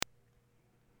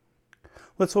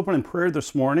Let's open in prayer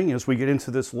this morning as we get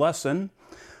into this lesson.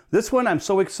 This one, I'm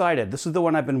so excited. This is the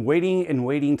one I've been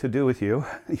waiting to do with you,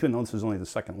 even though this is only the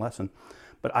second lesson.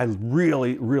 But I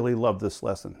really love this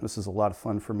lesson. This is a lot of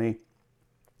fun for me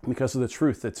because of the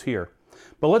truth that's here.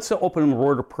 But let's open in a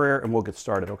word of prayer and we'll get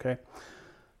started, okay?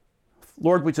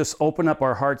 Lord, we just open up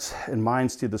our hearts and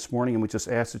minds to you this morning, and we just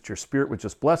ask that your Spirit would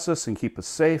just bless us and keep us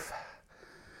safe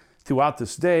throughout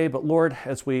this day. But Lord,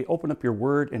 as we open up your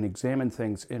word and examine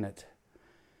things in it,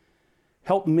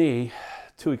 help me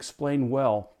to explain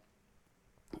well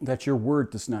that your word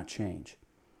does not change.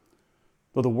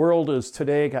 Though the world is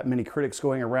today got many critics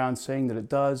going around saying that it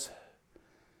does,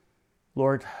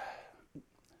 Lord,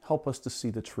 help us to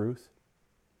see the truth.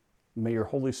 May your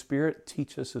Holy Spirit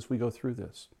teach us as we go through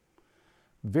this.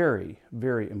 Very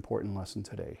important lesson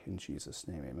today. In Jesus'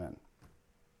 name, amen.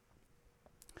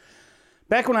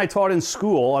 Back when I taught in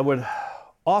school, I would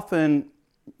often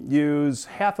use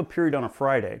half a period on a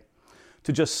Friday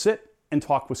to just sit and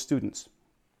talk with students.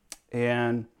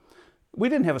 And we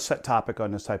didn't have a set topic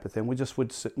on this type of thing. We just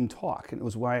would sit and talk. And it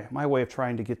was my way of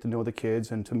trying to get to know the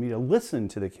kids and to me to listen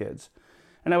to the kids.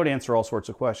 And I would answer all sorts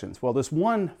of questions. Well, this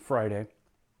one Friday,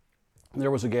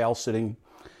 there was a gal sitting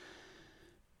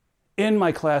in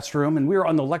my classroom, and we were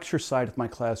on the lecture side of my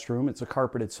classroom. It's a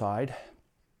carpeted side.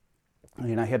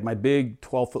 And I had my big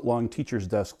 12-foot long teacher's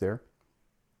desk there.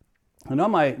 And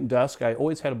on my desk, I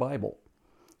always had a Bible.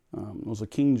 It was a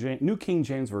New King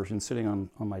James Version sitting on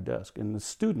my desk. And the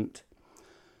student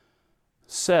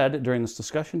said during this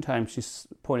discussion time, she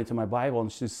pointed to my Bible and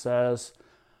she says,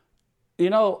 "You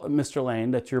know, Mr.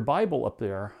 Lane, that your Bible up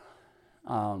there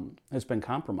has been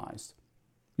compromised.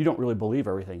 You don't really believe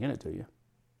everything in it, do you?"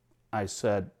 I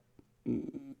said,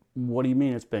 "What do you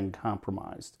mean it's been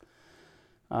compromised?"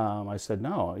 I said,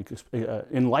 "No,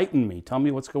 enlighten me. Tell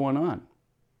me what's going on."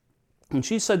 And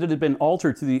she said that it had been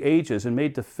altered through the ages and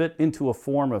made to fit into a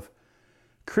form of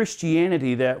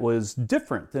Christianity that was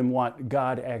different than what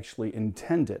God actually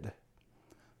intended.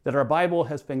 That our Bible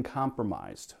has been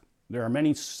compromised. There are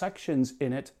many sections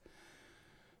in it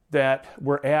that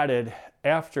were added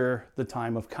after the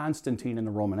time of Constantine in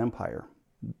the Roman Empire,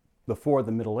 before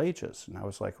the Middle Ages. And I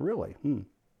was like, really?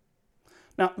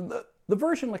 Now, the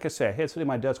version, like I say, I had sitting at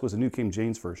my desk was a New King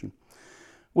James Version,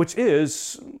 which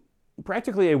is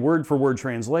practically a word-for-word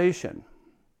translation.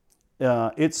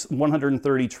 Its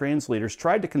 130 translators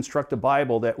tried to construct a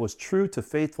Bible that was true to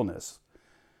faithfulness,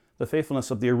 the faithfulness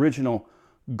of the original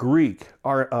Greek,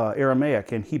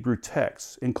 Aramaic, and Hebrew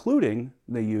texts, including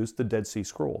they used the Dead Sea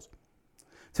Scrolls.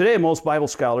 Today, most Bible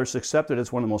scholars accept it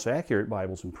as one of the most accurate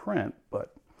Bibles in print,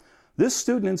 but this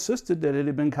student insisted that it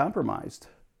had been compromised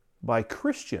by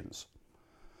Christians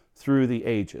through the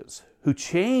ages, who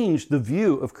changed the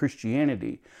view of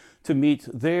Christianity to meet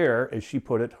their, as she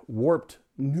put it, warped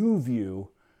new view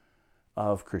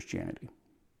of Christianity.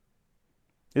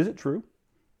 Is it true?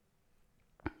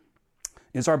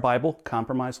 Is our Bible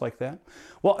compromised like that?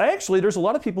 Well, actually, there's a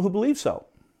lot of people who believe so.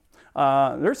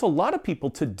 There's a lot of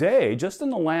people today, just in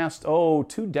the last, 2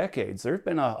 decades, there's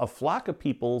been a flock of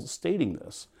people stating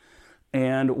this.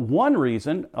 And one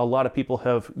reason a lot of people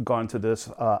have gone to this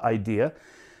idea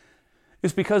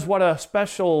is because what a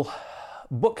special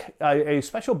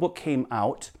book came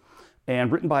out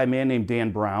and written by a man named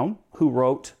Dan Brown, who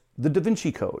wrote the Da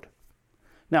Vinci Code.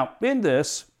 Now, in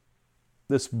this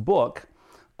book,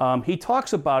 he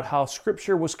talks about how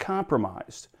Scripture was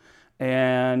compromised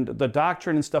and the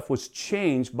doctrine and stuff was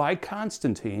changed by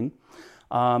Constantine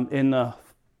in the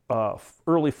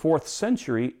early 4th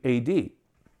century AD.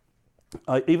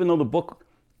 Even though the book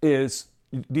is,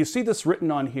 do you see this written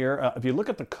on here? If you look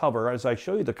at the cover, as I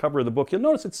show you the cover of the book, you'll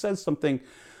notice it says something,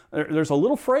 there's a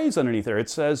little phrase underneath there. It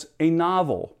says, a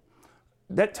novel.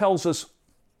 That tells us,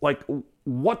 like,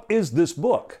 what is this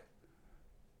book?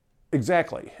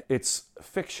 Exactly. It's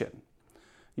fiction.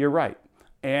 You're right.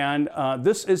 And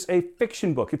this is a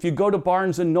fiction book. If you go to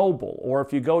Barnes & Noble, or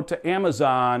if you go to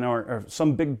Amazon or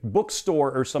some big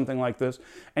bookstore or something like this,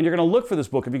 and you're going to look for this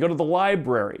book, if you go to the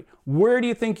library, where do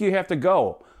you think you have to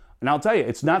go? And I'll tell you,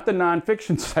 it's not the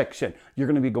nonfiction section. You're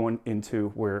going to be going into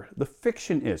where the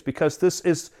fiction is, because this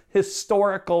is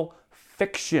historical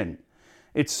fiction.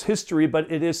 It's history,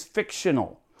 but it is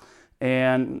fictional.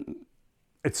 And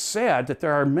it's sad that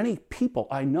there are many people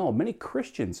I know, many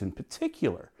Christians in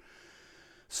particular,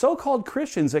 so-called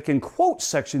Christians that can quote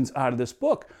sections out of this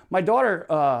book. My daughter,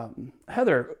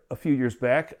 Heather, a few years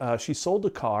back, she sold a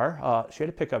car. She had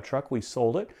a pickup truck. We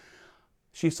sold it.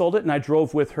 She sold it, and I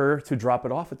drove with her to drop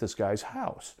it off at this guy's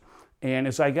house. And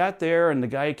as I got there, and the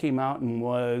guy came out and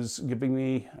was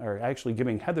giving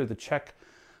Heather the check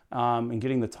and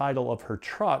getting the title of her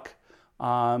truck,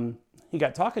 he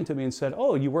got talking to me and said,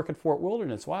 "Oh, you work at Fort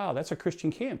Wilderness. Wow, that's a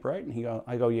Christian camp, right?" And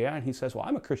I go, "Yeah." And he says, "Well,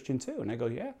 I'm a Christian too." And I go,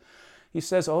 "Yeah." He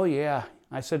says, "Oh, yeah."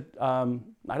 I said, "I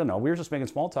don't know. We were just making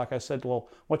small talk." I said, "Well,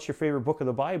 what's your favorite book of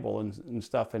the Bible and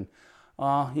stuff?" And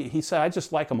he said, "I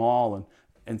just like them all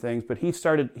and things." But he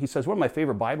says, "One of my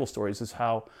favorite Bible stories is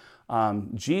how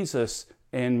Jesus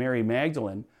and Mary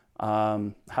Magdalene,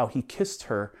 how he kissed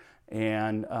her,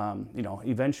 and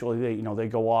eventually they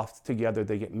go off together,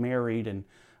 they get married, and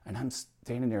I'm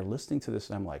standing there listening to this,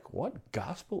 and I'm like, what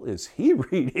gospel is he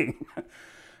reading?"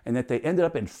 And that they ended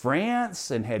up in France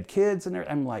and had kids, and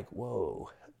I'm like, whoa,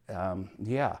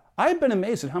 yeah. I've been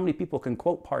amazed at how many people can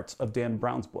quote parts of Dan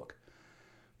Brown's book.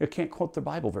 They can't quote the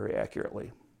Bible very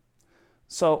accurately.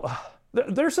 So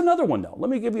there's another one, though. Let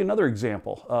me give you another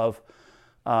example of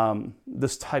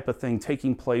this type of thing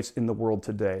taking place in the world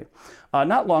today.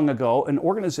 Not long ago, an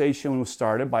organization was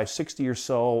started by 60 or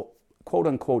so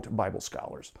quote-unquote Bible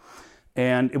scholars.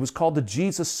 And it was called the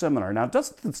Jesus Seminar. Now,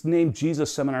 doesn't this name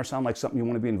Jesus Seminar sound like something you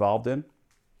want to be involved in?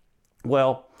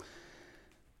 Well,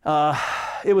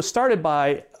 it was started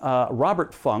by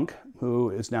Robert Funk, who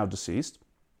is now deceased.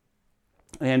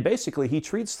 And basically, he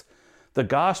treats the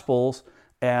Gospels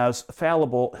as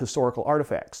fallible historical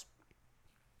artifacts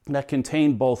that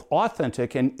contain both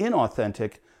authentic and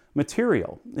inauthentic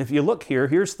material. If you look here,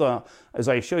 as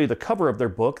I show you the cover of their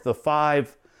book, the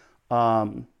five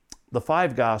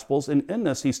Gospels, and in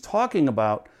this he's talking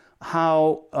about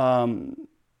how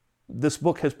this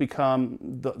book has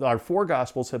become, our four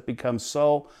Gospels have become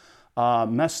so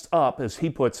messed up, as he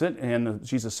puts it in the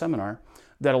Jesus Seminar,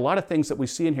 that a lot of things that we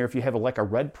see in here, if you have like a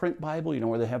red print Bible,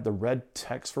 where they have the red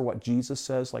text for what Jesus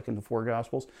says, like in the four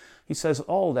Gospels, he says,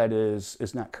 oh, that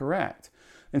is not correct.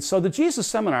 And so the Jesus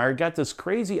Seminar got this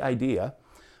crazy idea.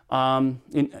 And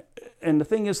the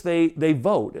thing is, they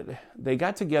voted. They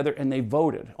got together and they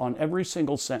voted on every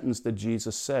single sentence that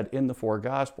Jesus said in the four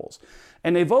Gospels.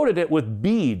 And they voted it with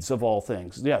beads, of all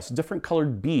things. Yes, different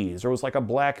colored beads. There was like a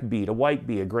black bead, a white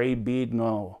bead, a gray bead,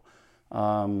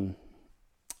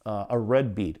 a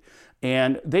red bead.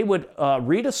 And they would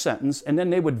read a sentence and then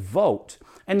they would vote.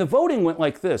 And the voting went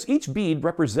like this. Each bead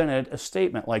represented a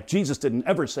statement, like Jesus didn't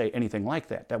ever say anything like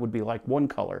that. That would be like one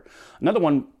color. Another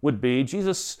one would be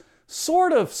Jesus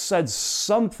sort of said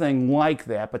something like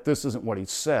that, but this isn't what he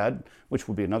said, which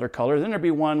would be another color. Then there'd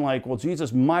be one like, well,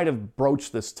 Jesus might have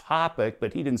broached this topic,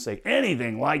 but he didn't say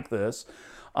anything like this.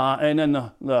 And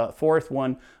then the fourth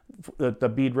one, the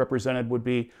bead represented, would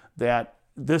be that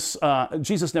this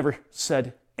Jesus never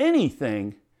said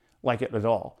anything like it at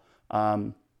all.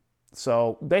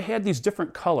 So they had these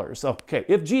different colors. Okay,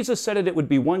 if Jesus said it, it would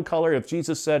be one color. If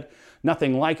Jesus said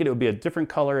nothing like it, it would be a different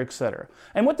color, etc.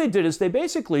 And what they did is they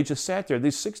basically just sat there,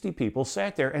 these 60 people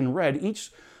sat there and read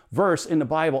each verse in the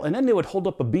Bible, and then they would hold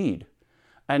up a bead.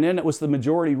 And then it was the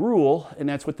majority rule, and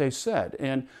that's what they said.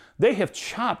 And they have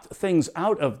chopped things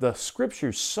out of the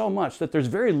scriptures so much that there's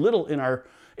very little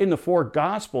in the four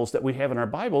Gospels that we have in our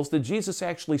Bibles that Jesus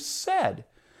actually said,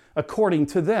 according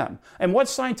to them. And what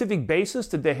scientific basis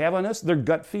did they have on this? Their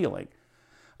gut feeling.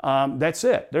 That's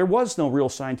it. There was no real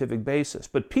scientific basis.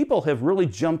 But people have really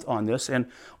jumped on this. And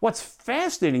what's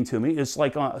fascinating to me is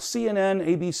like CNN,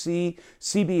 ABC,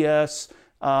 CBS,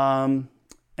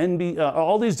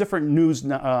 all these different news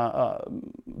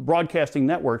broadcasting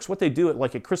networks, what they do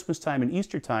at Christmas time and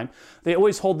Easter time, they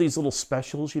always hold these little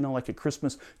specials, like at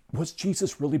Christmas. Was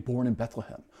Jesus really born in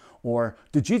Bethlehem? Or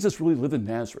did Jesus really live in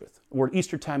Nazareth? Or at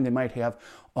Easter time they might have,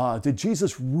 did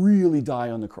Jesus really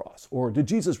die on the cross? Or did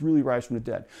Jesus really rise from the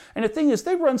dead? And the thing is,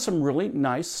 they run some really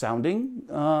nice sounding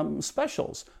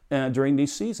specials during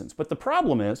these seasons. But the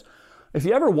problem is, if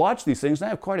you ever watch these things, and I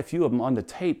have quite a few of them on the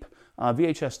tape,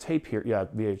 VHS tape here. Yeah,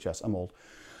 VHS, I'm old.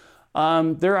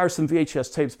 There are some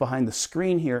VHS tapes behind the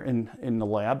screen here in the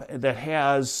lab that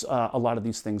has a lot of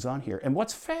these things on here. And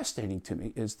what's fascinating to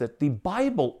me is that the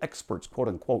Bible experts, quote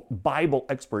unquote, Bible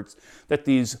experts that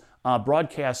these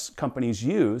broadcast companies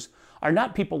use are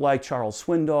not people like Charles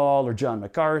Swindoll or John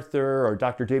MacArthur or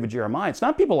Dr. David Jeremiah. It's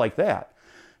not people like that.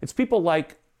 It's people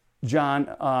like John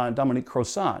Dominique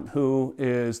Crossan, who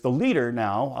is the leader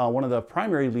now, one of the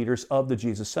primary leaders of the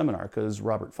Jesus Seminar, because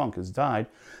Robert Funk has died.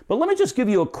 But let me just give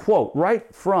you a quote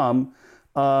right from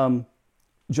John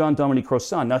Dominique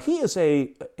Crossan. Now, he is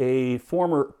a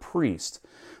former priest,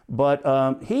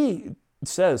 but he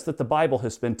says that the Bible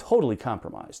has been totally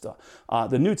compromised.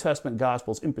 The New Testament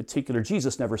Gospels in particular,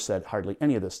 Jesus never said hardly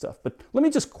any of this stuff. But let me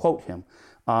just quote him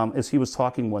as he was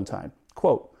talking one time.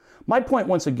 Quote, "My point,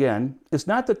 once again, is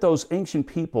not that those ancient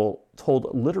people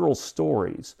told literal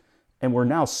stories and were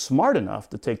now smart enough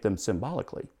to take them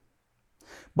symbolically,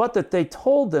 but that they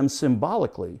told them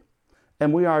symbolically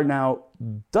and we are now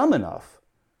dumb enough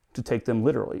to take them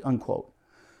literally, unquote.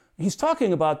 He's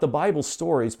talking about the Bible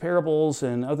stories, parables,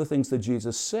 and other things that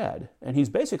Jesus said. And he's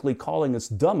basically calling us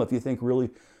dumb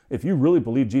if you really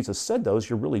believe Jesus said those,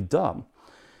 you're really dumb.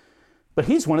 But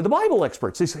he's one of the Bible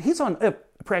experts. He's on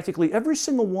practically every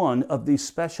single one of these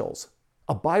specials.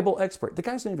 A Bible expert. The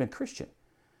guy's not even a Christian.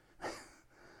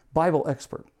 Bible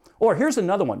expert. Or here's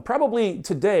another one. Probably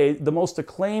today, the most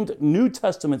acclaimed New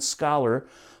Testament scholar,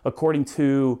 according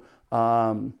to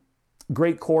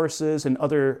great courses and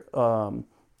other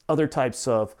types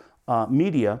of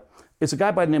media, is a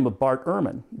guy by the name of Bart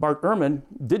Ehrman. Bart Ehrman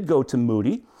did go to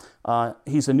Moody.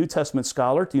 He's a New Testament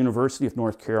scholar at the University of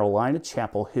North Carolina,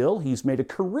 Chapel Hill. He's made a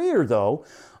career, though,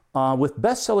 with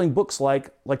best-selling books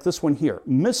like this one here,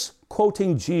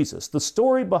 Misquoting Jesus, the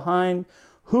story behind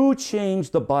who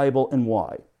changed the Bible and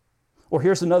why. Or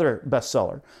here's another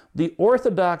bestseller, The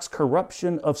Orthodox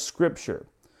Corruption of Scripture.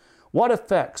 What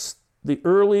affects the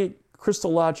early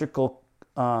Christological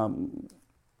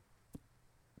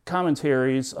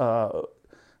commentaries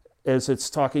as it's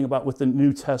talking about with the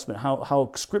New Testament,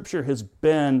 how Scripture has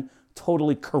been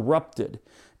totally corrupted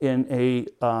in a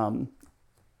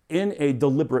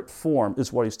deliberate form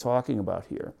is what he's talking about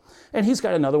here. And he's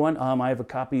got another one. I have a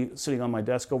copy sitting on my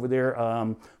desk over there,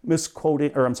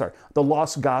 The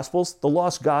Lost Gospels. The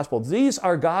Lost Gospels. These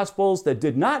are Gospels that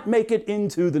did not make it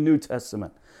into the New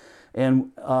Testament.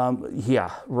 And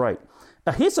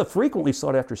he's a frequently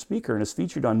sought after speaker and is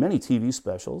featured on many TV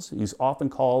specials. He's often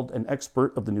called an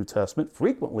expert of the New Testament.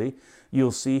 Frequently,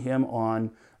 you'll see him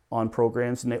on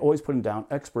programs, and they always put him down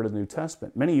expert of the New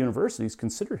Testament. Many universities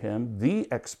consider him the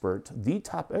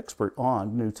top expert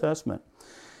on the New Testament.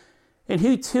 And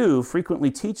he too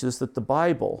frequently teaches that the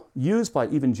Bible, used by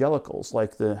evangelicals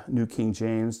like the New King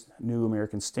James, New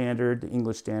American Standard, the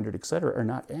English Standard, etc., are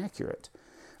not accurate.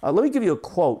 Let me give you a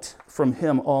quote from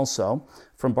him also,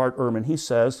 from Bart Ehrman. He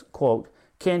says, quote,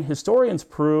 "Can historians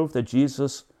prove that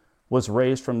Jesus was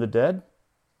raised from the dead?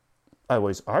 I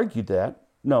always argued that.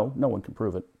 No one can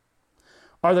prove it.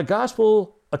 Are the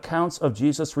gospel accounts of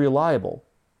Jesus reliable?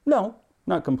 No,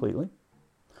 not completely.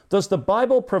 Does the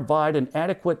Bible provide an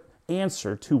adequate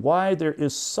answer to why there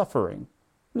is suffering?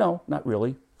 No, not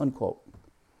really," unquote.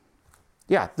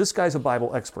 Yeah, this guy's a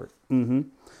Bible expert.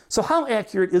 So how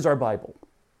accurate is our Bible?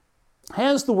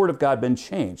 Has the Word of God been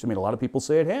changed? I mean, a lot of people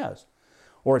say it has.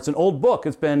 Or it's an old book.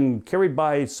 It's been carried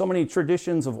by so many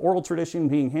traditions of oral tradition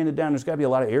being handed down. There's got to be a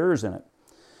lot of errors in it.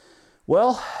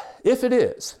 Well, if it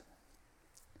is,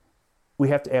 we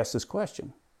have to ask this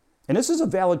question. And this is a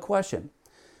valid question.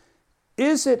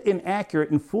 Is it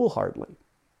inaccurate and foolhardy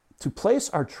to place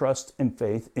our trust and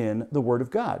faith in the Word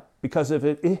of God? Because if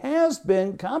it has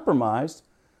been compromised,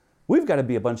 we've got to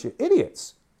be a bunch of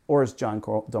idiots. Or as John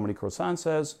Dominic Crossan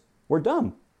says, we're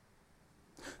dumb.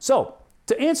 So,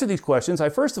 to answer these questions, I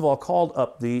first of all called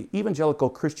up the Evangelical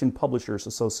Christian Publishers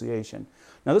Association.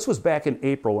 Now, this was back in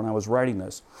April when I was writing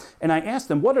this. And I asked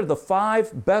them, what are the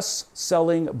 5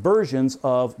 best-selling versions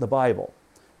of the Bible?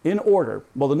 In order.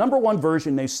 Well, the number one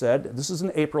version, they said, this is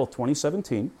in April of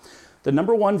 2017, the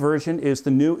number one version is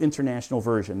the New International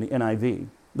Version, the NIV.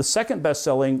 The second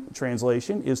best-selling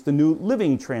translation is the New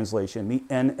Living Translation, the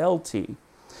NLT.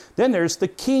 Then there's the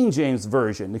King James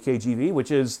Version, the KJV, which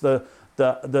is or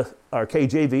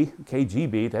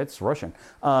KJV, that's Russian.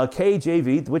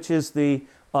 KJV, which is the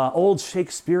old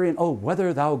Shakespearean,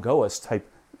 whither thou goest type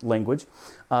language.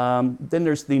 Then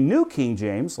there's the New King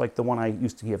James, like the one I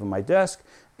used to have on my desk.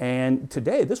 And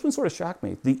today, this one sort of shocked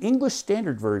me. The English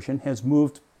Standard Version has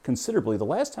moved considerably. The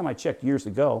last time I checked years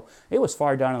ago, it was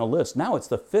far down on the list. Now it's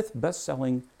the 5th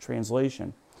best-selling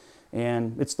translation.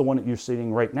 And it's the one that you're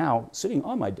sitting right now, sitting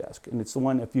on my desk. And it's the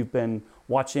one, if you've been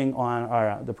watching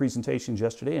on the presentations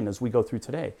yesterday and as we go through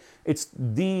today, it's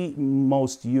the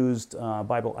most used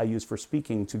Bible I use for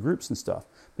speaking to groups and stuff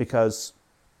because,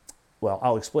 well,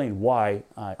 I'll explain why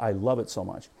I love it so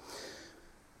much.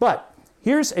 But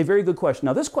here's a very good question.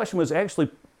 Now, this question was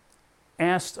actually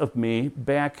asked of me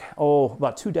back,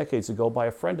 about 2 decades ago by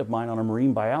a friend of mine on a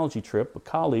marine biology trip, a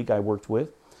colleague I worked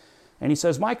with. And he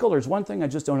says, Michael, there's one thing I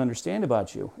just don't understand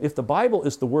about you. If the Bible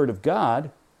is the Word of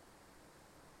God,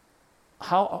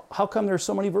 how come there's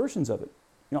so many versions of it?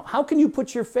 How can you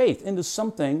put your faith into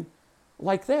something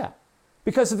like that?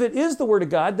 Because if it is the Word of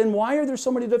God, then why are there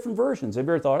so many different versions? Have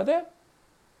you ever thought of that?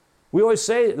 We always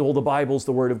say, well, the Bible's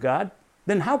the Word of God.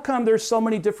 Then how come there's so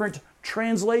many different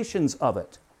translations of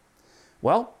it?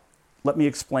 Well, let me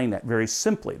explain that very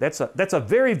simply. That's a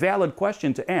very valid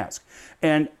question to ask.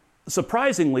 And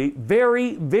surprisingly,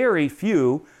 very, very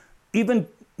few, even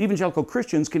evangelical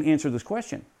Christians, can answer this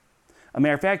question. A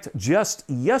matter of fact, just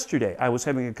yesterday, I was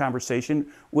having a conversation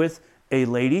with a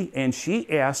lady, and she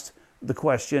asked the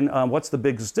question, what's the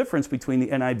biggest difference between the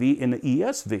NIV and the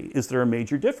ESV? Is there a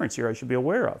major difference here I should be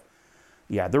aware of?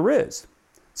 Yeah, there is.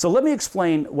 So let me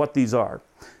explain what these are.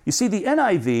 You see, the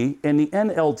NIV and the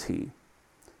NLT,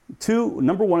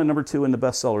 number 1 and number 2 in the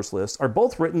bestsellers list, are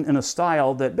both written in a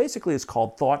style that basically is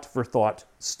called thought-for-thought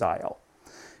style.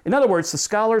 In other words, the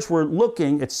scholars were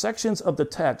looking at sections of the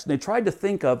text, and they tried to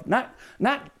think of, not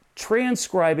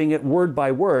transcribing it word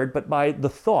by word, but by the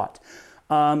thought.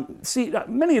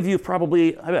 Many of you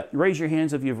probably, I bet, raise your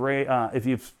hands if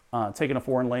you've taken a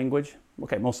foreign language.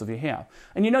 Okay, most of you have.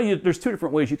 And there's 2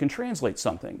 different ways you can translate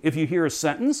something. If you hear a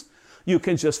sentence, you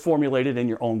can just formulate it in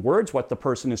your own words, what the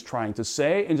person is trying to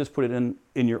say, and just put it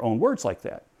in your own words like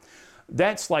that.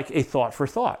 That's like a thought for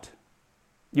thought.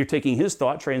 You're taking his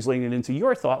thought, translating it into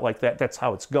your thought like that. That's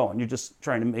how it's going. You're just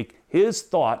trying to make his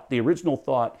thought, the original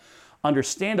thought,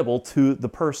 understandable to the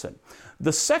person.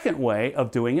 The second way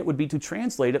of doing it would be to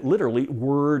translate it literally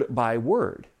word by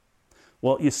word.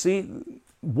 Well, you see,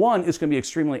 one is going to be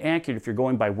extremely accurate if you're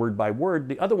going by word.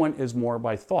 The other one is more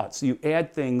by thought. So you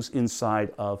add things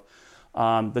inside of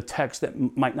the text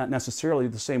that might not necessarily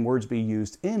the same words be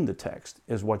used in the text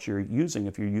as what you're using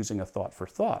if you're using a thought for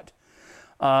thought.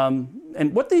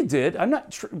 And what they did,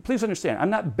 please understand, I'm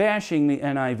not bashing the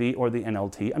NIV or the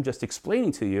NLT. I'm just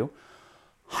explaining to you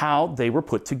how they were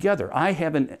put together. I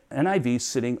have an NIV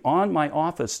sitting on my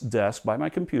office desk by my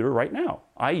computer right now.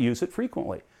 I use it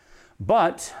frequently.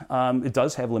 But it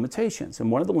does have limitations. And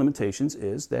one of the limitations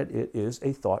is that it is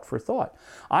a thought for thought.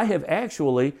 I have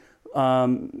actually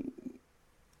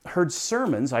heard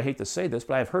sermons, I hate to say this,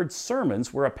 but I've heard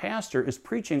sermons where a pastor is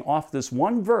preaching off this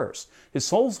one verse. His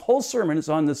whole sermon is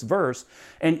on this verse,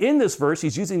 and in this verse,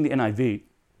 he's using the NIV.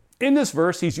 In this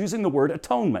verse, he's using the word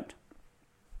atonement,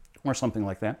 or something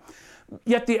like that.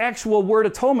 Yet the actual word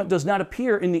atonement does not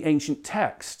appear in the ancient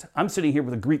text. I'm sitting here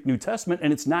with a Greek New Testament,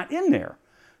 and it's not in there.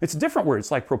 It's a different word. It's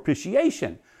like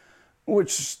propitiation,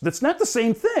 that's not the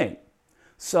same thing.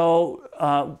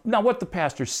 So now what the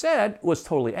pastor said was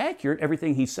totally accurate.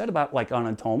 Everything he said about like on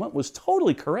atonement was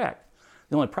totally correct.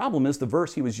 The only problem is the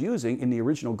verse he was using in the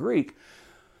original Greek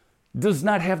does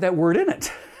not have that word in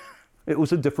it. It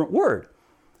was a different word.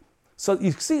 So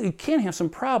you see, you can have some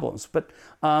problems. But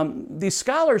these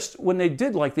scholars, when they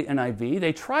did like the NIV,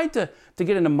 they tried to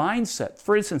get in a mindset.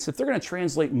 For instance, if they're going to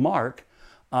translate Mark,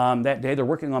 that day, they're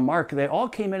working on Mark. They all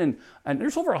came in, and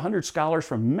there's over 100 scholars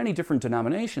from many different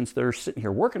denominations that are sitting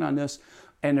here working on this,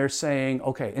 and they're saying,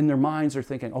 okay, in their minds, they're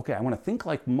thinking, okay, I want to think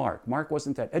like Mark. Mark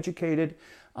wasn't that educated.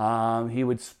 He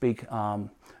would speak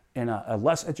in a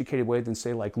less educated way than,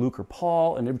 say, like Luke or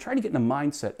Paul, and they were trying to get in a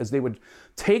mindset as they would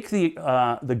take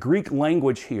the Greek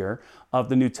language here of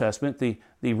the New Testament, the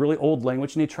really old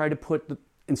language, and they tried to put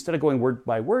instead of going word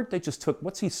by word, they just took,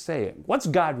 what's he saying? What's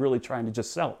God really trying to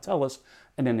just tell us?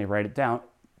 And then they write it down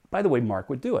by the way Mark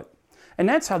would do it. And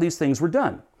that's how these things were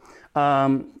done.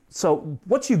 So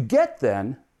what you get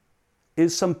then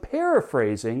is some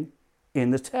paraphrasing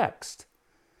in the text.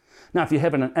 Now, if you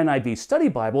have an NIV study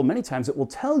Bible, many times it will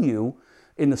tell you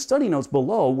in the study notes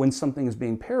below when something is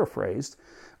being paraphrased.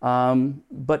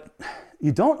 But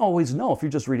you don't always know if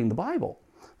you're just reading the Bible,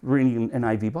 reading an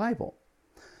NIV Bible.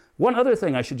 One other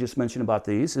thing I should just mention about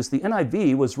these is the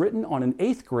NIV was written on an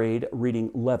 8th grade reading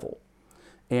level,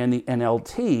 and the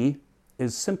NLT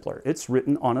is simpler. It's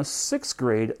written on a 6th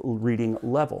grade reading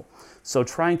level. So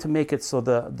trying to make it so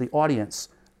the audience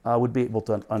would be able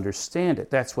to understand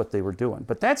it. That's what they were doing.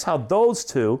 But that's how those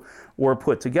two were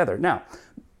put together. Now,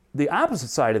 the opposite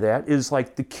side of that is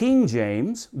like the King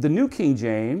James, the New King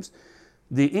James,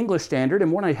 the English Standard,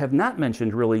 and one I have not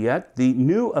mentioned really yet, the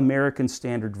New American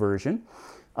Standard Version,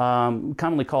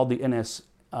 commonly called the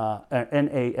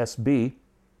NASB.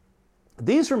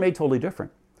 These are made totally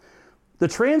different. The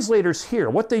translators here,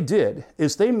 what they did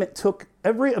is they took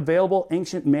every available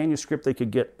ancient manuscript they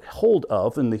could get hold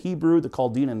of in the Hebrew, the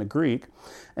Chaldean, and the Greek,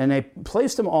 and they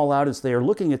placed them all out as they are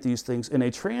looking at these things, and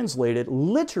they translated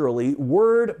literally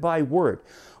word by word,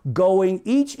 going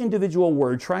each individual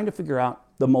word, trying to figure out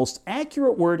the most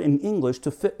accurate word in English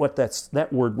to fit what that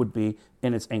word would be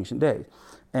in its ancient days.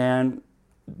 And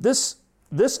this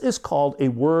is called a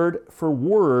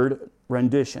word-for-word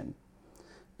rendition.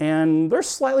 And they're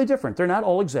slightly different. They're not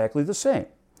all exactly the same.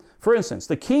 For instance,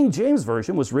 the King James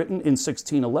Version was written in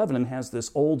 1611 and has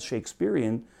this old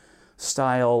Shakespearean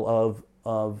style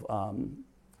of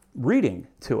reading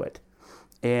to it.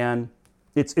 And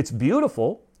it's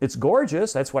beautiful. It's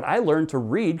gorgeous. That's what I learned to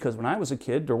read, because when I was a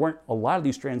kid, there weren't a lot of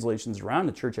these translations around.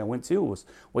 The church I went to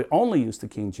we only used the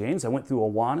King James. I went through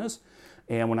Awanas,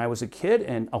 And when I was a kid,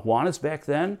 and Awanas back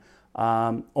then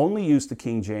only used the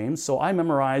King James, so I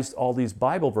memorized all these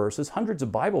Bible verses, hundreds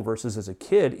of Bible verses as a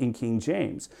kid in King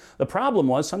James. The problem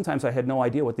was sometimes I had no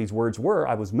idea what these words were.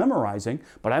 I was memorizing,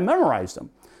 but I memorized them.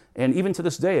 And even to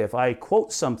this day, if I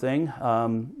quote something,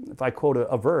 if I quote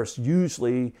a verse,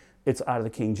 usually it's out of the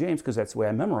King James because that's the way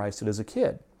I memorized it as a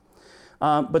kid.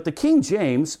 But the King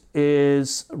James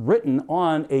is written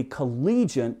on a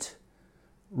collegiate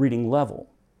reading level.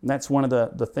 And that's one of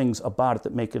the things about it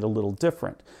that make it a little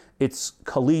different. It's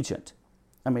collegiate.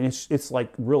 I mean, it's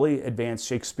like really advanced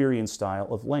Shakespearean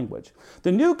style of language.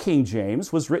 The New King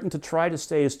James was written to try to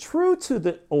stay as true to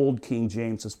the Old King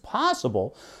James as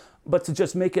possible, but to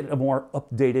just make it a more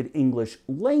updated English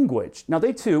language. Now,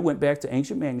 they too went back to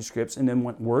ancient manuscripts and then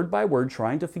went word by word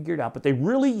trying to figure it out, but they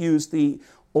really used the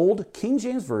Old King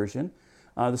James Version,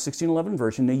 the 1611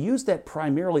 version. They used that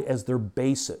primarily as their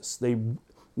basis.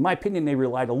 In my opinion, they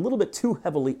relied a little bit too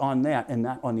heavily on that and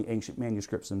not on the ancient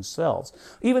manuscripts themselves.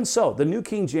 Even so, the New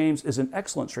King James is an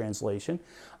excellent translation.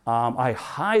 I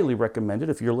highly recommend it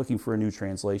if you're looking for a new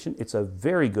translation. It's a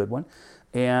very good one.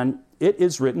 And it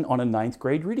is written on a 9th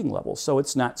grade reading level, so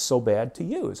it's not so bad to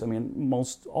use. I mean,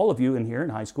 all of you in here in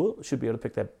high school should be able to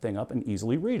pick that thing up and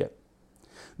easily read it.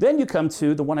 Then you come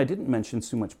to the one I didn't mention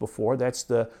too much before. That's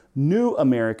the New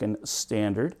American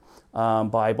Standard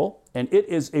Bible, and it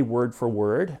is a word for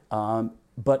word,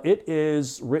 but it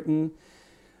is written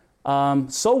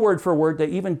so word for word they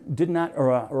even did not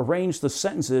arrange the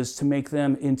sentences to make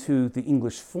them into the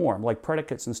English form. Like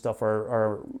predicates and stuff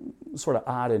are sort of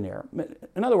odd in there.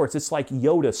 In other words, it's like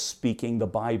Yoda speaking the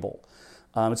Bible.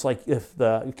 It's like if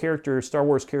the Star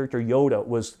Wars character Yoda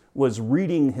was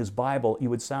reading his Bible, you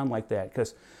would sound like that,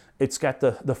 because it's got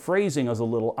the phrasing is a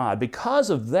little odd. Because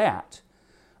of that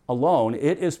alone,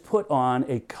 it is put on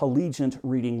a collegiate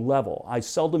reading level. I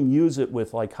seldom use it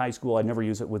with like high school. I never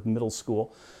use it with middle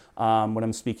school when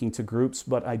I'm speaking to groups,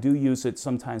 but I do use it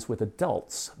sometimes with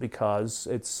adults because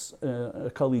it's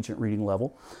a collegiate reading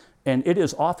level. And it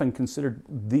is often considered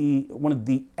one of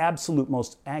the absolute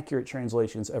most accurate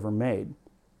translations ever made.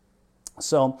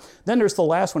 So then there's the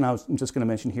last one I'm just going to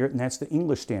mention here, and that's the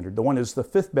English Standard. The one is the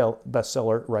 5th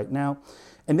bestseller right now.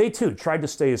 And they too tried to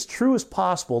stay as true as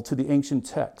possible to the ancient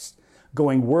text,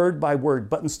 going word by word.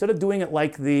 But instead of doing it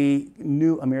like the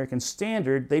New American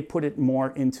Standard, they put it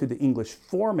more into the English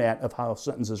format of how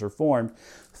sentences are formed.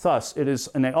 Thus, it is,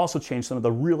 and they also changed some of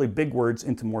the really big words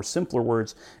into more simpler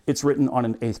words. It's written on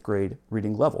an 8th grade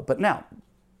reading level. But now,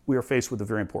 we are faced with a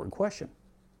very important question.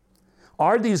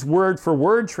 Are these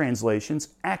word-for-word translations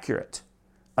accurate?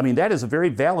 I mean, that is a very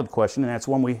valid question, and that's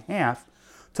one we have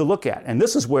to look at. And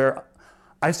this is where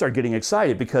I start getting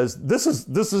excited, because this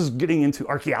is getting into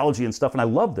archaeology and stuff, and I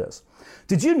love this.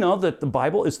 Did you know that the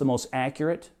Bible is the most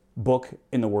accurate book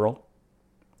in the world?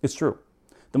 It's true.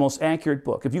 The most accurate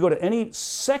book. If you go to any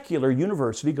secular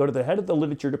university, go to the head of the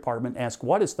literature department, ask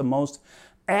what is the most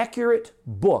accurate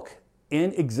book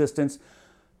in existence,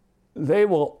 they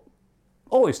will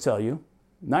always tell you,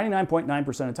 99.9%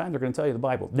 of the time, they're going to tell you the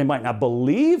Bible. They might not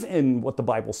believe in what the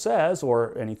Bible says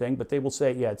or anything, but they will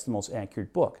say, yeah, it's the most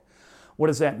accurate book. What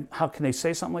is that? How can they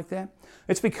say something like that?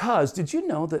 It's because, did you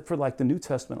know that for like the New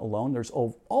Testament alone, there's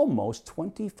almost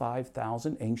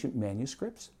 25,000 ancient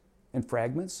manuscripts and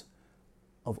fragments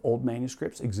of old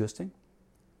manuscripts existing?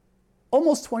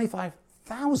 Almost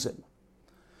 25,000.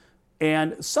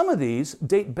 And some of these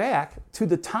date back to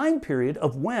the time period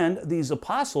of when these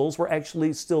apostles were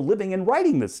actually still living and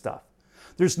writing this stuff.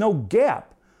 There's no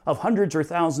gap of hundreds or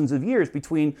thousands of years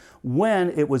between when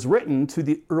it was written to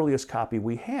the earliest copy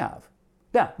we have.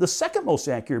 Now, the second most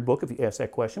accurate book, if you ask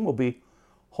that question, will be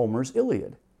Homer's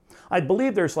Iliad. I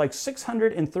believe there's like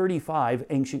 635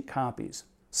 ancient copies.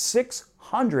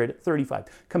 635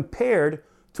 compared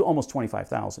to almost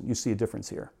 25,000. You see a difference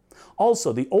here.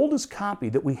 Also, the oldest copy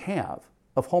that we have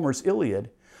of Homer's Iliad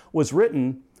was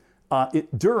written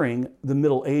during the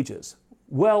Middle Ages,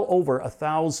 well over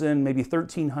 1,000, maybe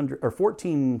 1,300 or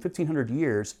 1,500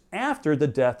 years after the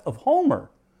death of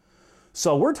Homer.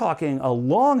 So we're talking a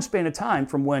long span of time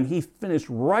from when he finished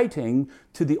writing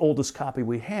to the oldest copy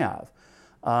we have.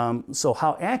 So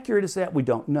how accurate is that? We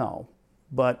don't know.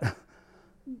 But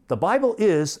the Bible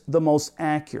is the most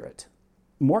accurate,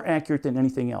 more accurate than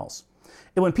anything else.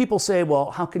 And when people say,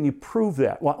 well, how can you prove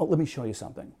that? Well, let me show you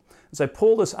something. As I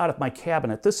pull this out of my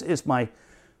cabinet, this is one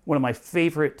of my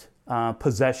favorite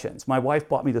possessions. My wife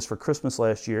bought me this for Christmas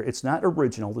last year. It's not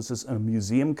original. This is a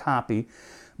museum copy,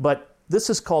 but this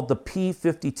is called the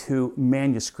P52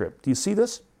 manuscript. Do you see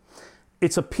this?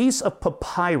 It's a piece of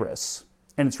papyrus,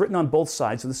 and it's written on both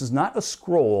sides. So this is not a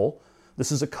scroll.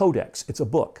 This is a codex. It's a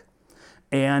book.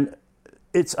 And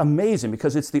it's amazing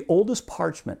because it's the oldest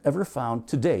parchment ever found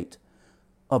to date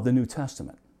of the New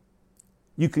Testament.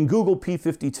 You can Google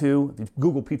P52. If you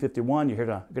Google P51, you're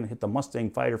going to hit the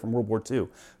Mustang fighter from World War II.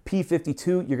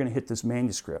 P52, you're going to hit this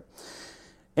manuscript.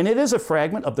 And it is a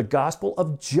fragment of the Gospel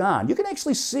of John. You can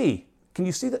actually see, can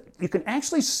you see that? You can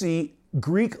actually see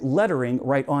Greek lettering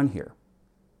right on here.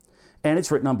 And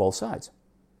it's written on both sides.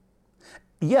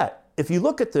 Yet, if you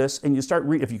look at this and you start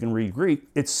read, if you can read Greek,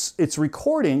 it's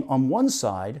recording on one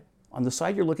side, on the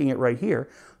side you're looking at right here.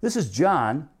 This is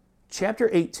John chapter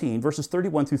 18, verses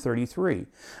 31 through 33.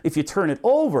 If you turn it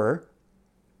over,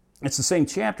 it's the same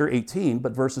chapter 18,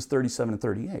 but verses 37 and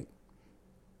 38.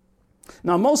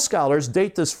 Now, most scholars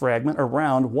date this fragment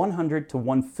around 100 to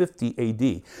 150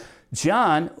 AD.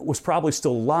 John was probably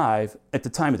still alive at the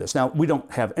time of this. Now, we don't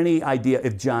have any idea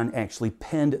if John actually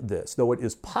penned this, though it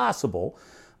is possible.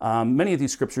 Many of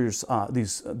these scriptures,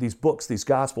 these books, these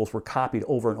gospels were copied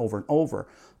over and over and over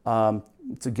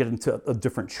to get into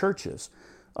different churches.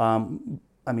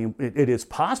 I mean, it is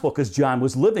possible because John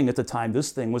was living at the time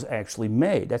this thing was actually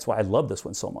made. That's why I love this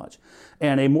one so much.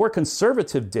 And a more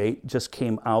conservative date just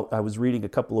came out. I was reading a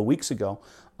couple of weeks ago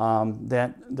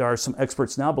that there are some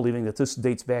experts now believing that this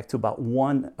dates back to about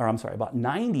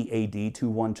 90 AD to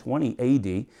 120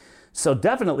 AD. So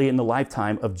definitely in the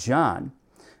lifetime of John.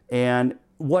 And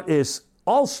what is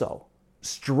also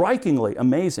strikingly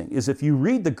amazing is if you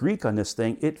read the Greek on this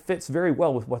thing, it fits very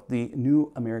well with what the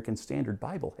New American Standard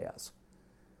Bible has.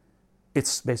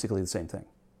 It's basically the same thing.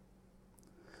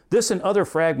 This and other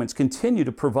fragments continue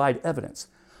to provide evidence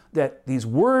that these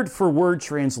word-for-word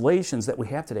translations that we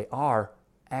have today are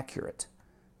accurate.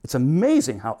 It's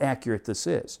amazing how accurate this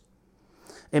is.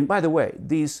 And by the way,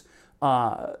 these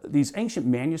ancient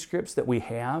manuscripts that we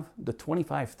have, the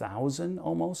 25,000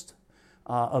 almost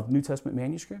of New Testament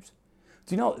manuscripts,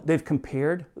 do you know they've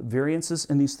compared variances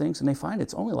in these things and they find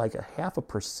it's only like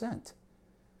 0.5%.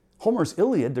 Homer's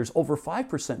Iliad, there's over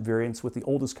 5% variance with the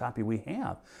oldest copy we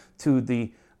have to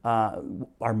the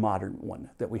our modern one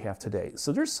that we have today.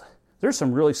 So there's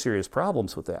some really serious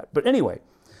problems with that. But anyway,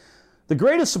 the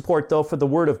greatest support though for the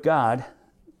Word of God,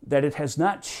 that it has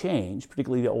not changed,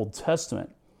 particularly the Old Testament,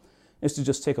 is to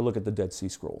just take a look at the Dead Sea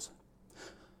Scrolls.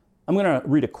 I'm going to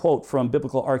read a quote from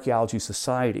Biblical Archaeology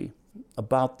Society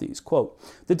about these. Quote,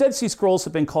 "The Dead Sea Scrolls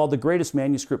have been called the greatest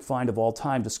manuscript find of all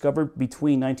time. Discovered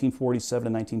between 1947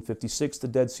 and 1956, the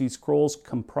Dead Sea Scrolls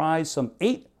comprise some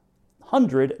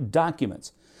 800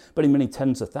 documents, but in many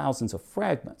tens of thousands of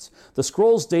fragments. The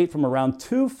scrolls date from around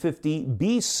 250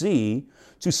 BC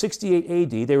to 68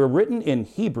 AD. They were written in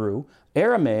Hebrew,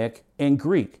 Aramaic, and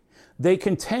Greek. They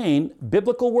contain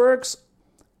biblical works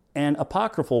and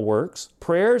apocryphal works,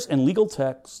 prayers and legal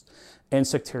texts, and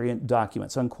sectarian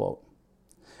documents," unquote.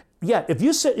 Yet, if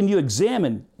you sit and you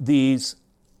examine these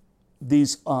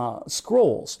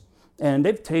scrolls, and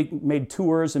they've made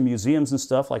tours and museums and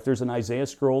stuff, like there's an Isaiah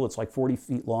scroll that's like 40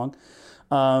 feet long.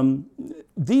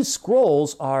 These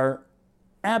scrolls are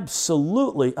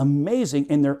absolutely amazing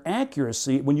in their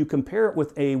accuracy when you compare it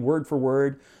with a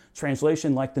word-for-word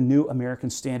translation like the New American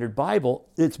Standard Bible.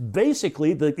 It's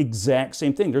basically the exact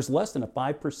same thing. There's less than a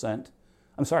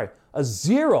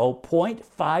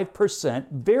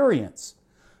 0.5% variance.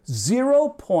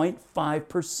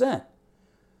 0.5%.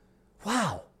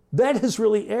 Wow, that is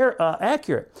really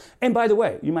accurate. And by the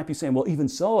way, you might be saying, well, even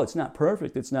so, it's not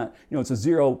perfect. It's not, it's a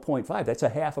 0.5. That's a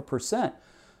 0.5%.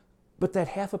 But that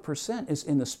 0.5% is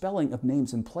in the spelling of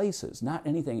names and places, not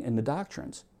anything in the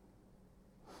doctrines.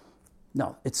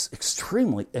 No, it's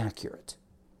extremely accurate.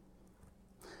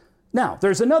 Now,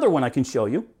 there's another one I can show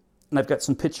you. And I've got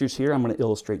some pictures here I'm going to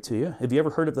illustrate to you. Have you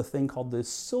ever heard of the thing called the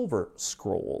Silver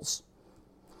Scrolls?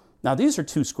 Now, these are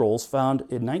two scrolls found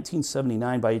in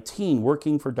 1979 by a teen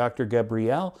working for Dr.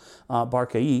 Gabriel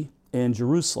Barkai in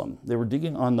Jerusalem. They were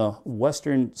digging on the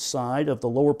western side of the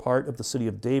lower part of the city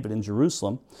of David in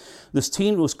Jerusalem. This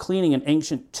teen was cleaning an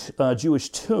ancient Jewish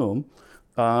tomb.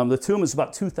 The tomb is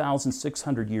about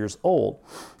 2,600 years old.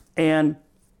 And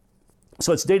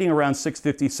so it's dating around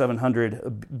 650,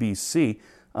 700 BC.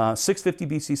 650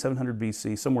 BC, 700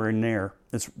 BC, somewhere in there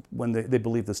is when they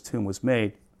believe this tomb was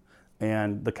made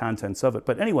and the contents of it.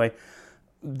 But anyway,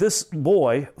 this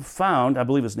boy found, I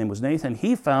believe his name was Nathan,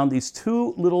 he found these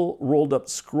two little rolled up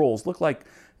scrolls, look like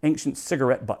ancient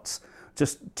cigarette butts,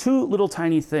 just two little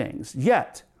tiny things.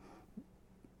 Yet,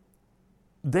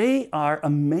 they are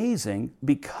amazing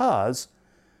because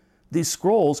these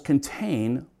scrolls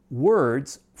contain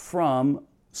words from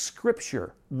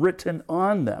Scripture written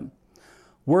on them.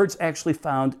 Words actually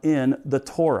found in the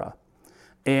Torah.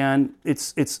 And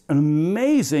it's an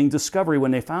amazing discovery when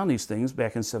they found these things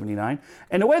back in 79.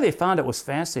 And the way they found it was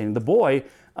fascinating. The boy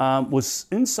was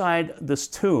inside this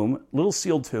tomb, little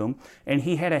sealed tomb, and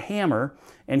he had a hammer,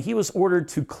 and he was ordered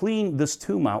to clean this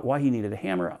tomb out. Why he needed a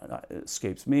hammer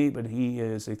escapes me, but he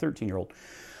is a 13-year-old.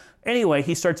 Anyway,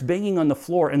 he starts banging on the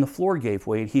floor, and the floor gave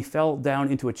way, and he fell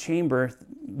down into a chamber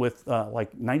with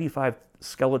like 95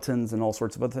 skeletons and all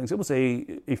sorts of other things. It was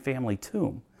a family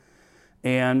tomb.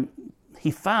 And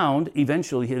he found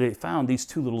these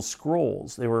two little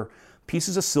scrolls. They were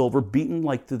pieces of silver beaten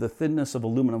like to the thinness of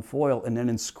aluminum foil and then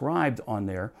inscribed on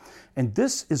there. And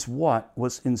this is what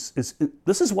is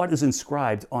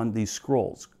inscribed on these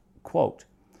scrolls. Quote,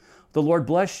 "The Lord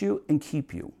bless you and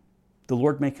keep you. The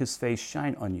Lord make his face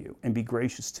shine on you and be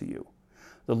gracious to you.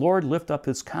 The Lord lift up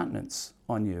his countenance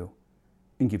on you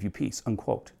and give you peace."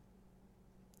 Unquote.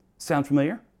 Sound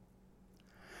familiar?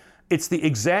 It's the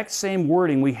exact same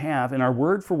wording we have in our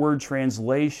word-for-word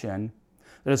translation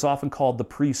that is often called the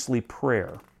priestly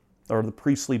prayer or the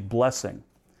priestly blessing.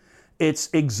 It's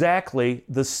exactly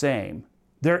the same.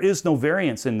 There is no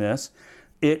variance in this.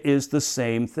 It is the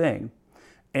same thing.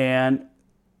 And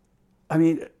I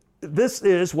mean, this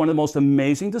is one of the most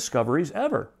amazing discoveries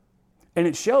ever. And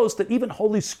it shows that even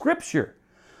Holy Scripture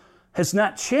has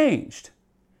not changed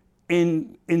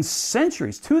in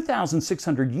centuries,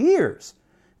 2,600 years.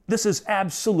 This is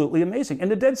absolutely amazing. And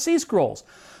the Dead Sea Scrolls,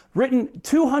 written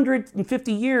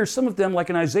 250 years, some of them like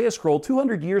an Isaiah scroll,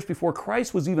 200 years before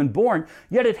Christ was even born,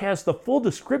 yet it has the full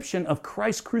description of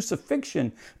Christ's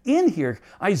crucifixion in here.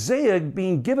 Isaiah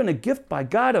being given a gift by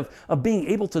God of being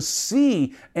able to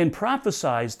see and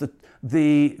prophesize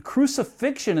the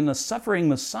crucifixion and the suffering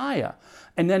Messiah.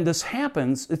 And then this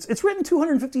happens, it's written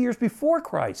 250 years before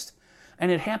Christ. And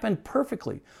it happened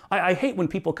perfectly. I hate when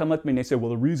people come up to me and they say,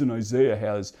 well, the reason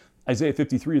Isaiah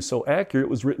 53 is so accurate, it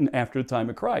was written after the time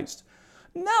of Christ.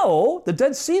 No, the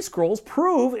Dead Sea Scrolls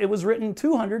prove it was written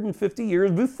 250 years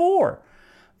before.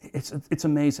 It's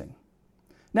amazing.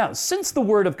 Now, since the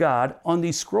Word of God on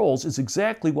these scrolls is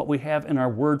exactly what we have in our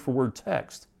word-for-word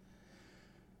text,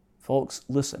 folks,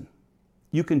 listen,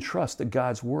 you can trust that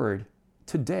God's Word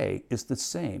today is the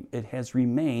same. It has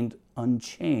remained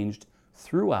unchanged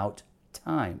throughout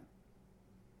time.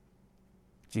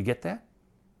 Do you get that?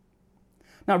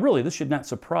 Now, really, this should not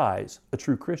surprise a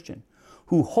true Christian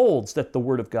who holds that the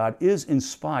Word of God is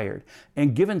inspired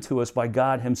and given to us by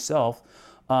God Himself,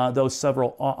 through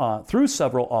several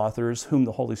authors whom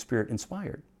the Holy Spirit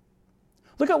inspired.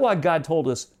 Look at what God told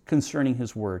us concerning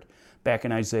His Word back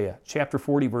in Isaiah chapter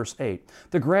 40, verse 8.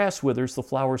 "The grass withers, the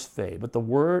flowers fade, but the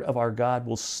Word of our God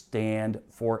will stand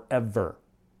forever."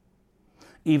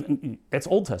 Even that's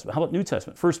Old Testament. How about New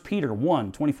Testament? 1 Peter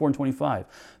 1, 24 and 25.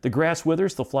 "The grass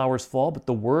withers, the flowers fall, but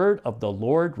the word of the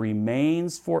Lord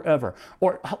remains forever."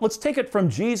 Or let's take it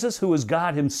from Jesus, who is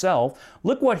God Himself.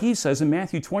 Look what He says in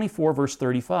Matthew 24, verse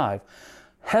 35.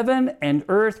 "Heaven and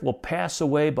earth will pass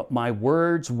away, but my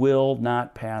words will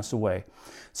not pass away."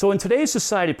 So in today's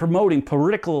society promoting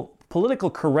political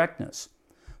correctness,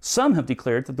 some have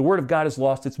declared that the Word of God has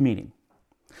lost its meaning.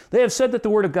 They have said that the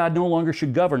Word of God no longer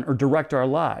should govern or direct our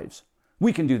lives.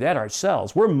 We can do that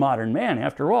ourselves. We're modern man,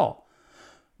 after all.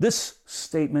 This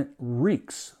statement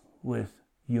reeks with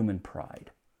human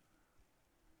pride.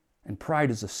 And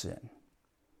pride is a sin.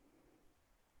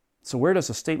 So where does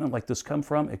a statement like this come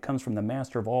from? It comes from the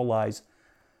master of all lies.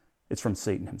 It's from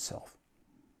Satan himself.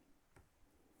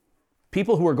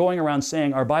 People who are going around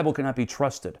saying our Bible cannot be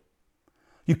trusted.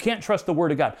 You can't trust the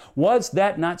Word of God. Was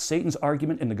that not Satan's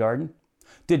argument in the garden?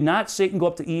 Did not Satan go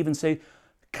up to Eve and say,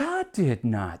 God did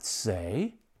not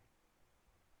say?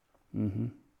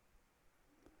 And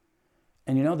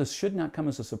you know, this should not come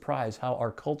as a surprise how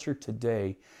our culture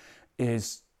today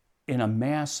is in a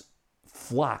mass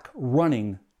flock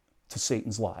running to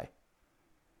Satan's lie.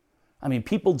 I mean,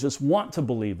 people just want to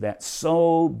believe that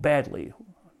so badly.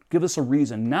 Give us a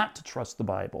reason not to trust the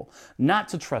Bible, not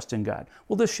to trust in God.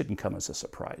 Well, this shouldn't come as a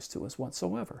surprise to us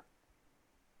whatsoever.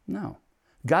 No.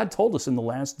 God told us in the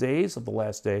last days of the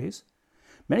last days,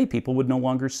 many people would no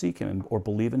longer seek Him or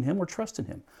believe in Him or trust in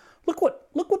Him. Look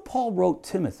what Paul wrote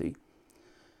Timothy.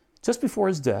 Just before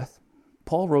his death,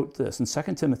 Paul wrote this in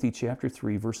 2 Timothy chapter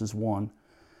 3, verses 1.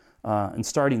 And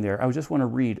starting there, I just want to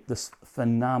read this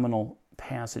phenomenal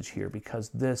passage here because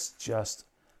this just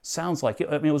sounds like, it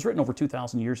was written over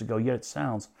 2,000 years ago, yet it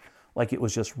sounds like it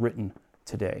was just written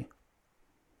today.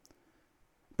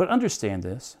 But understand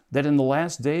this, that in the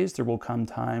last days there will come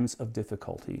times of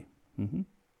difficulty.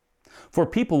 For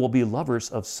people will be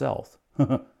lovers of self,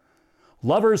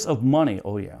 lovers of money,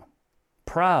 oh yeah,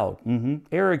 proud,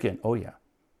 arrogant, oh yeah,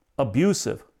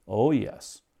 abusive, oh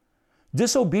yes,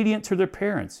 disobedient to their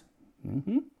parents,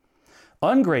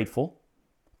 ungrateful,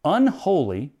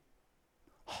 unholy,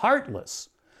 heartless,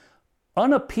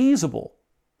 unappeasable,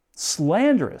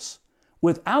 slanderous,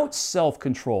 without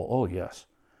self-control. Oh, yes.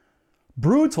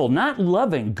 Brutal, not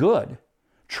loving good,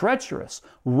 treacherous,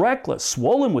 reckless,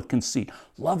 swollen with conceit,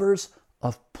 lovers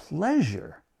of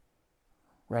pleasure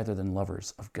rather than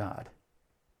lovers of God,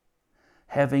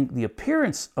 having the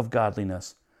appearance of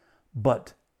godliness,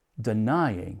 but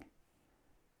denying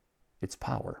its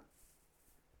power.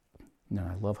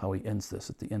 Now, I love how he ends this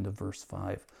at the end of verse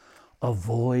 5.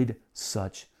 Avoid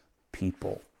such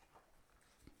people.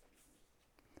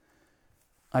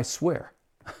 I swear,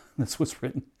 this was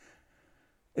written.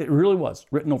 It really was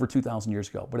written over 2,000 years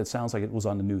ago, but it sounds like it was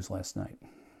on the news last night.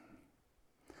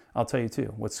 I'll tell you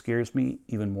too, what scares me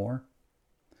even more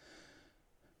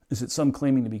is that some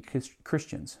claiming to be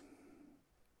Christians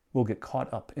will get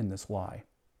caught up in this lie.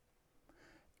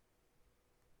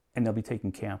 And they'll be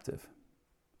taken captive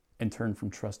and turn from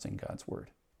trusting God's word.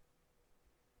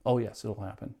 Oh yes, it'll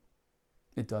happen.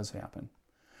 It does happen.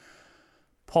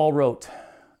 Paul wrote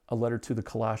a letter to the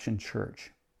Colossian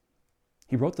church.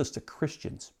 He wrote this to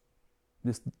Christians.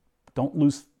 Don't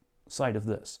lose sight of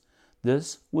this.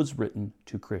 This was written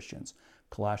to Christians.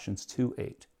 Colossians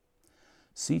 2:8.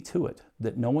 See to it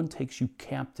that no one takes you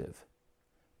captive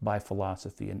by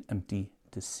philosophy and empty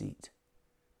deceit,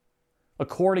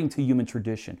 according to human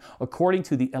tradition, according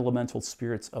to the elemental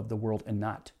spirits of the world, and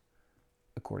not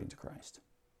according to Christ.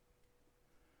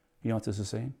 You know what this is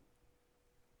saying?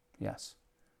 Yes,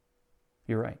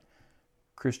 you're right.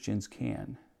 Christians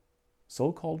can,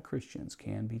 so-called Christians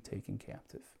can be taken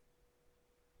captive.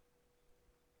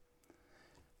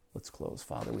 Let's close.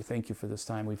 Father, we thank you for this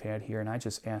time we've had here, and I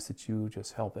just ask that you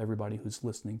just help everybody who's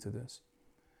listening to this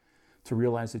to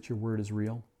realize that your word is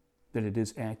real, that it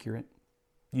is accurate.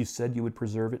 You said you would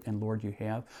preserve it, and Lord, you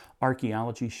have.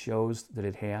 Archaeology shows that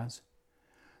it has.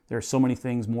 There are so many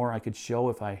things more I could show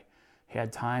if I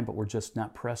had time, but we're just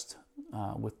not pressed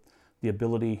with the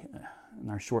ability in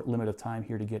our short limit of time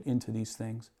here to get into these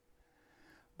things.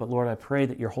 But Lord, I pray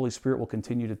that your Holy Spirit will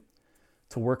continue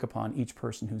to work upon each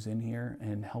person who's in here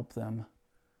and help them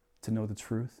to know the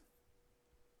truth.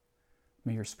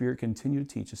 May your Spirit continue to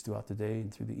teach us throughout the day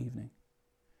and through the evening.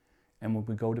 And when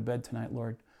we go to bed tonight,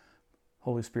 Lord,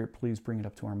 Holy Spirit, please bring it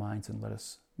up to our minds and let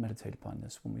us meditate upon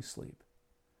this when we sleep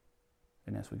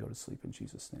and as we go to sleep in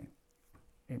Jesus' name.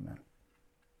 Amen.